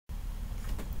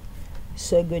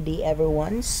So good day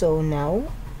everyone. So now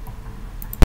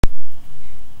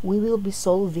we will be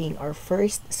solving our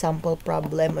first sample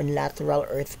problem on lateral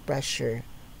earth pressure.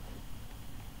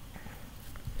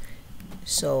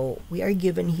 So we are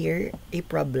given here a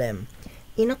problem.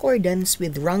 In accordance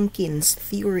with Rankin's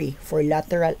theory for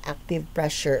lateral active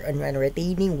pressure on a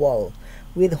retaining wall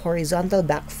with horizontal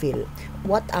backfill,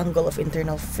 what angle of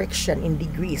internal friction in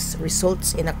degrees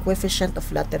results in a coefficient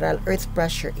of lateral earth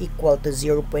pressure equal to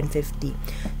 0.50?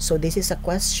 So this is a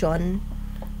question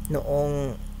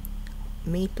noong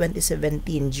May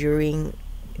 2017 during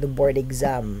the board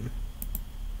exam.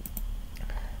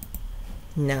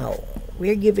 Now,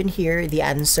 we're given here the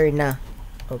answer na.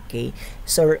 Okay?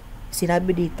 So,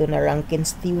 sinabi dito na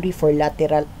Rankin's theory for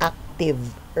lateral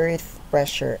active earth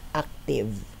pressure.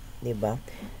 Active. Diba?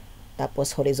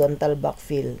 Tapos, horizontal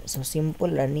backfill. So, simple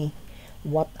lang ni.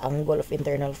 What angle of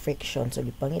internal friction? So,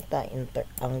 gipangita,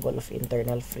 angle of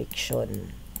internal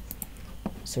friction.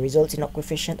 So, results in a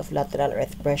coefficient of lateral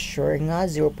earth pressure nga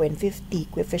 0.50.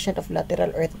 Coefficient of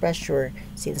lateral earth pressure,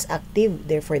 since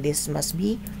active, therefore this must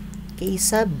be K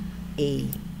sub A.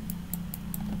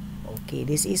 Okay,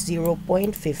 this is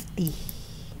 0.50.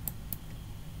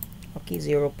 Okay,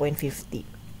 0.50.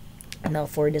 Now,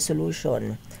 for the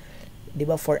solution,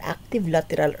 diba, for active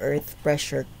lateral earth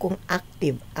pressure, kung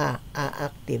active,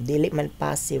 active, dili man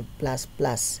passive,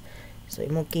 plus. So,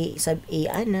 imong K sub A,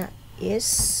 ana,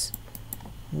 is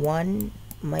 1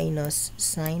 minus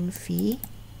sine phi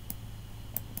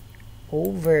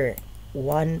over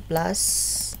 1 plus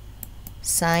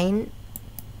sine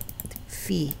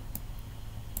phi.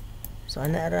 So,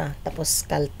 ano ara? Tapos,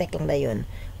 caltech lang na yun.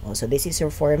 So, this is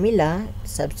your formula.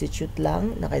 Substitute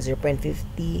lang. Naka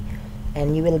 0.50.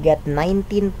 And you will get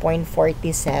 19.47.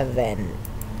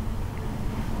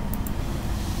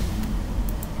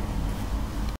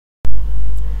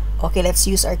 Okay, let's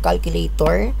use our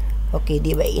calculator. Okay,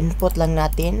 di ba, input lang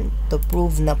natin to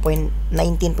prove na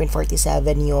 19.47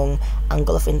 yung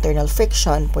angle of internal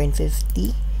friction,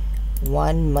 0.50,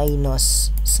 1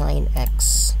 minus sine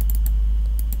x,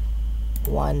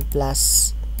 1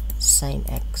 plus sine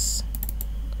x.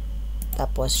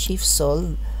 Tapos, shift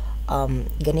solve.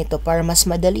 Ganito, para mas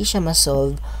madali siya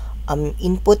ma-solve,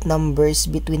 input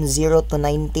numbers between 0 to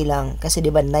 90 lang. Kasi,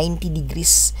 di ba, 90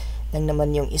 degrees lang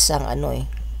naman yung isang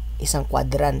isang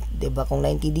quadrant, 'di ba? Kung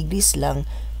 90 degrees lang,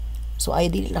 so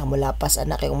ideally na mulapas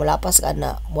ana, kay kung mulapas ka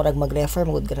na, murag mag-refer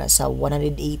magud ka na sa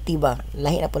 180 ba,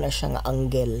 lahi na po na siya nga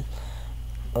angle.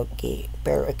 Okay,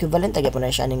 pero equivalent agad po na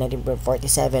siya ng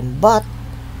 19.47, but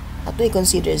ato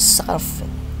i-consider sa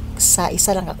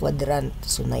isa lang ka quadrant,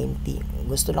 so 90.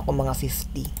 Gusto na ko mga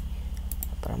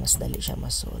 50 para mas dali siya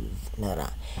ma-solve.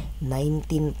 Nara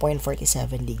 19.47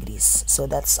 degrees. So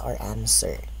that's our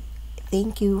answer.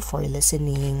 Thank you for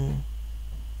listening.